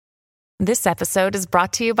This episode is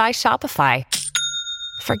brought to you by Shopify.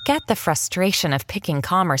 Forget the frustration of picking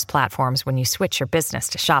commerce platforms when you switch your business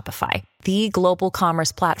to Shopify, the global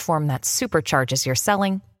commerce platform that supercharges your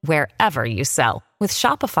selling wherever you sell. With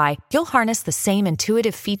Shopify, you'll harness the same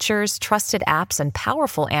intuitive features, trusted apps, and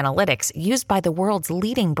powerful analytics used by the world's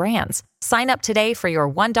leading brands. Sign up today for your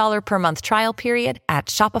 $1 per month trial period at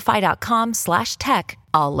shopify.com/tech,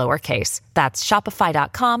 all lowercase. That's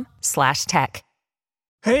shopify.com/tech.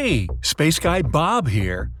 Hey, Space Guy Bob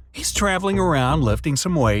here. He's traveling around lifting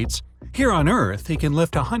some weights. Here on Earth, he can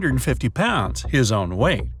lift 150 pounds, his own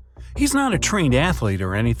weight. He's not a trained athlete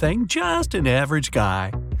or anything, just an average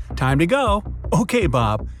guy. Time to go. Okay,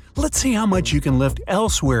 Bob, let's see how much you can lift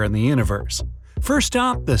elsewhere in the universe. First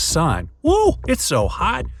up, the sun. Woo, it's so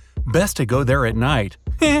hot. Best to go there at night.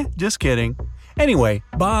 Just kidding. Anyway,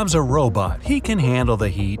 Bob's a robot. He can handle the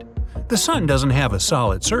heat. The sun doesn't have a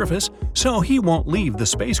solid surface, so he won't leave the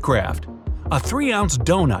spacecraft. A 3-ounce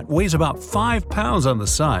donut weighs about 5 pounds on the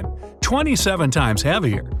sun, 27 times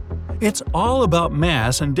heavier. It's all about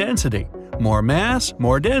mass and density. More mass,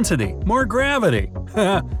 more density, more gravity.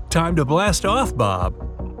 Time to blast off, Bob.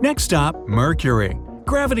 Next up, Mercury.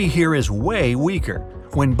 Gravity here is way weaker.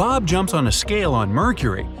 When Bob jumps on a scale on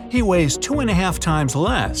Mercury, he weighs 2.5 times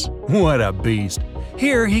less. What a beast!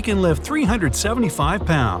 Here he can lift 375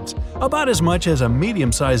 pounds, about as much as a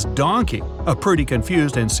medium-sized donkey, a pretty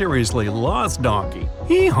confused and seriously lost donkey.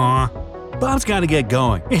 Hee-haw! Bob's gotta get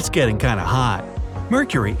going, it's getting kinda hot.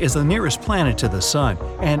 Mercury is the nearest planet to the Sun,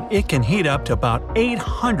 and it can heat up to about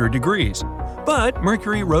 800 degrees. But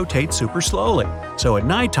Mercury rotates super slowly, so at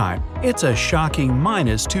nighttime, it's a shocking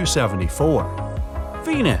minus 274.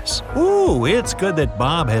 Venus. Ooh, it's good that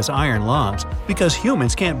Bob has iron lungs, because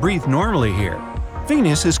humans can't breathe normally here.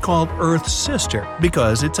 Venus is called Earth's sister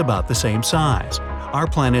because it's about the same size. Our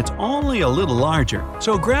planet's only a little larger,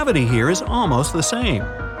 so gravity here is almost the same.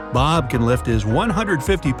 Bob can lift his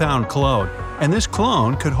 150-pound clone, and this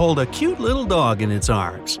clone could hold a cute little dog in its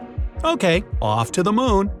arms. Okay, off to the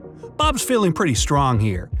moon. Bob's feeling pretty strong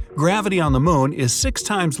here. Gravity on the moon is 6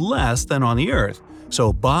 times less than on the Earth,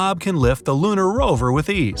 so Bob can lift the lunar rover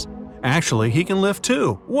with ease. Actually, he can lift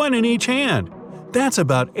 2, one in each hand. That's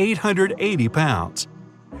about 880 pounds.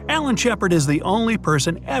 Alan Shepard is the only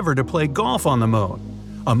person ever to play golf on the moon.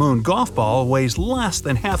 A moon golf ball weighs less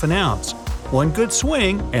than half an ounce. One good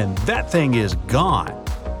swing, and that thing is gone.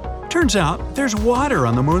 Turns out there's water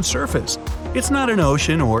on the moon's surface. It's not an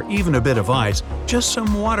ocean or even a bit of ice, just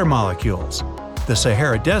some water molecules. The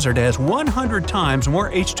Sahara Desert has 100 times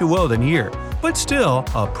more H2O than here, but still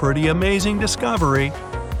a pretty amazing discovery.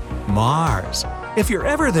 Mars. If you're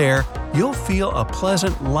ever there, you'll feel a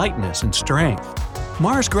pleasant lightness and strength.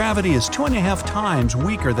 Mars' gravity is 2.5 times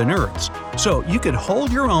weaker than Earth's, so you could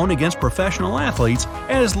hold your own against professional athletes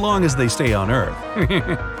as long as they stay on Earth.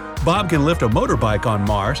 Bob can lift a motorbike on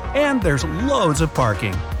Mars, and there's loads of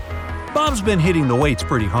parking. Bob's been hitting the weights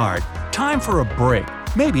pretty hard. Time for a break.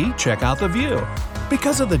 Maybe check out the view.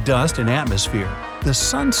 Because of the dust and atmosphere, the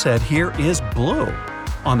sunset here is blue.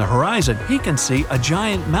 On the horizon, he can see a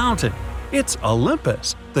giant mountain. It's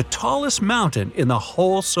Olympus, the tallest mountain in the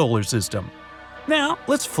whole solar system. Now,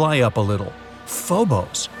 let's fly up a little.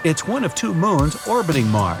 Phobos. It's one of 2 moons orbiting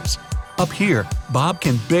Mars. Up here, Bob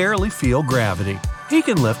can barely feel gravity. He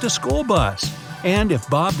can lift a school bus. And if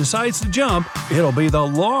Bob decides to jump, it'll be the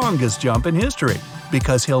longest jump in history,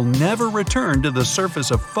 because he'll never return to the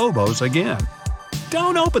surface of Phobos again.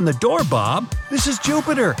 Don't open the door, Bob! This is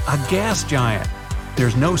Jupiter, a gas giant.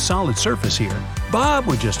 There's no solid surface here. Bob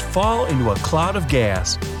would just fall into a cloud of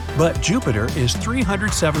gas. But Jupiter is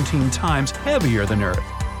 317 times heavier than Earth,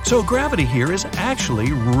 so gravity here is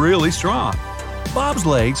actually really strong. Bob's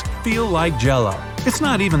legs feel like jello. It's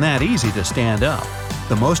not even that easy to stand up.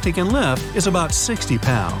 The most he can lift is about 60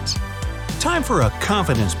 pounds. Time for a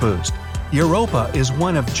confidence boost. Europa is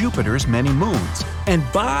one of Jupiter's many moons, and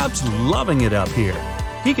Bob's loving it up here.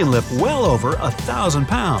 He can lift well over 1,000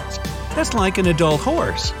 pounds. That's like an adult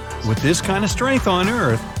horse. With this kind of strength on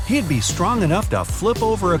Earth, he'd be strong enough to flip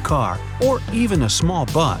over a car or even a small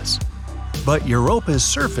bus. But Europa's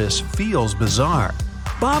surface feels bizarre.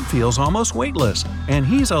 Bob feels almost weightless, and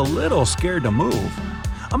he's a little scared to move.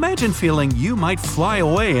 Imagine feeling you might fly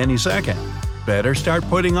away any second. Better start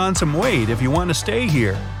putting on some weight if you want to stay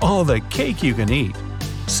here. All the cake you can eat.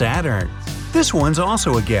 Saturn. This one's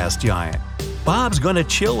also a gas giant. Bob's gonna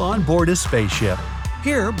chill on board his spaceship.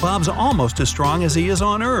 Here, Bob's almost as strong as he is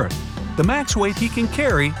on Earth. The max weight he can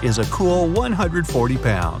carry is a cool 140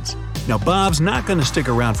 pounds. Now, Bob's not going to stick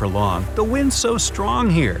around for long. The wind's so strong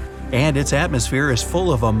here, and its atmosphere is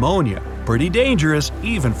full of ammonia, pretty dangerous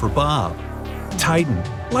even for Bob. Titan,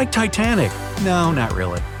 like Titanic. No, not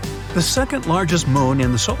really. The second largest moon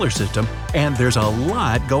in the solar system, and there's a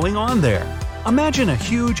lot going on there. Imagine a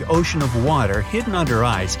huge ocean of water hidden under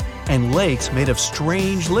ice and lakes made of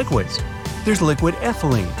strange liquids. There's liquid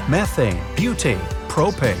ethylene, methane, butane,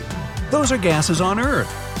 propane. Those are gases on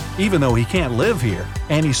Earth. Even though he can't live here,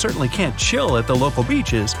 and he certainly can't chill at the local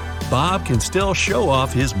beaches, Bob can still show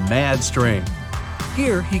off his mad strength.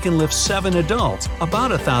 Here he can lift 7 adults, about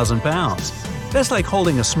 1,000 pounds. That's like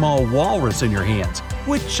holding a small walrus in your hands,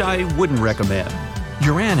 which I wouldn't recommend.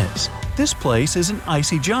 Uranus. This place is an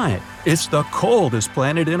icy giant. It's the coldest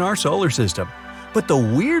planet in our solar system. But the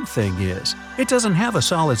weird thing is, it doesn't have a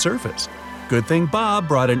solid surface. Good thing Bob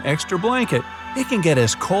brought an extra blanket. It can get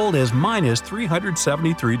as cold as minus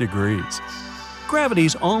 373 degrees.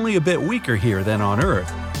 Gravity's only a bit weaker here than on Earth,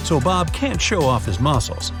 so Bob can't show off his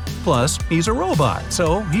muscles. Plus, he's a robot,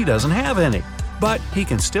 so he doesn't have any. But he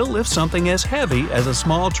can still lift something as heavy as a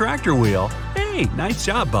small tractor wheel. Hey, nice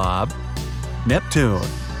job, Bob. Neptune.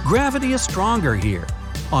 Gravity is stronger here.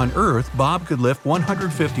 On Earth, Bob could lift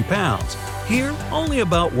 150 pounds. Here, only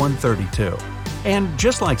about 132. And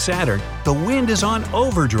just like Saturn, the wind is on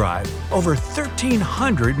overdrive, over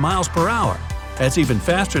 1,300 miles per hour. That's even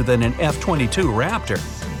faster than an F-22 Raptor.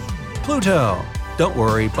 Pluto. Don't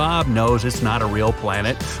worry, Bob knows it's not a real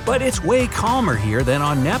planet, but it's way calmer here than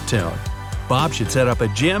on Neptune. Bob should set up a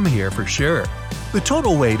gym here for sure. The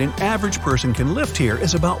total weight an average person can lift here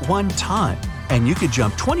is about 1 ton, and you could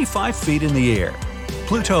jump 25 feet in the air.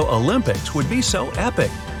 Pluto Olympics would be so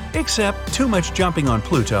epic. Except too much jumping on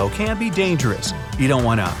Pluto can be dangerous. You don't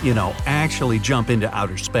want to, actually jump into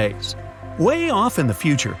outer space. Way off in the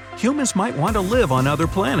future, humans might want to live on other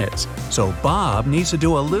planets, so Bob needs to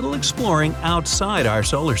do a little exploring outside our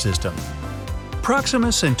solar system.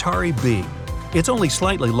 Proxima Centauri b. It's only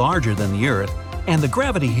slightly larger than the Earth, and the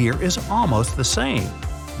gravity here is almost the same.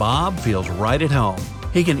 Bob feels right at home.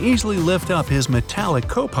 He can easily lift up his metallic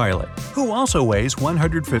co-pilot, who also weighs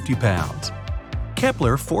 150 pounds.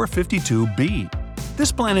 Kepler 452b.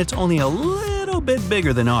 This planet's only a little bit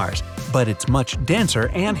bigger than ours, but it's much denser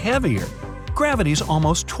and heavier. Gravity's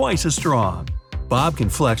almost twice as strong. Bob can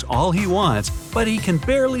flex all he wants, but he can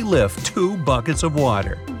barely lift 2 buckets of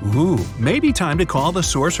water. Ooh, maybe time to call the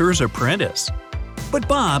Sorcerer's Apprentice. But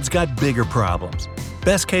Bob's got bigger problems.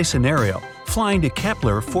 Best case scenario, flying to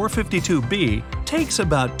Kepler 452b takes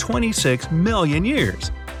about 26 million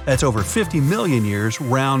years. That's over 50 million years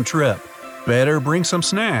round trip. Better bring some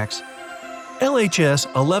snacks.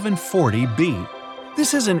 LHS 1140b.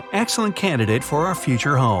 This is an excellent candidate for our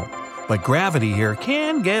future home, but gravity here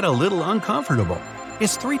can get a little uncomfortable.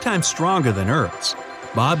 It's 3 times stronger than Earth's.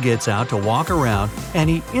 Bob gets out to walk around and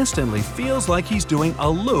he instantly feels like he's doing a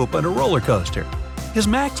loop on a roller coaster. His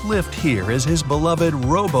max lift here is his beloved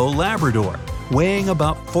Robo Labrador, weighing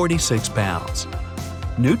about 46 pounds.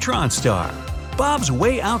 Neutron star. Bob's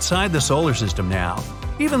way outside the solar system now.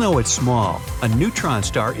 Even though it's small, a neutron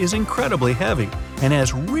star is incredibly heavy and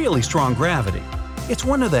has really strong gravity. It's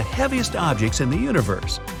one of the heaviest objects in the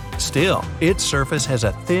universe. Still, its surface has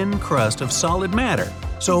a thin crust of solid matter,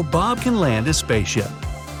 so Bob can land his spaceship.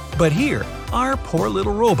 But here, our poor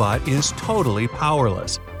little robot is totally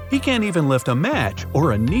powerless. He can't even lift a match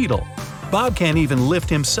or a needle. Bob can't even lift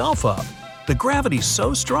himself up. The gravity's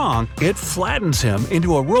so strong, it flattens him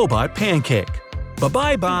into a robot pancake.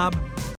 Bye-bye, Bob.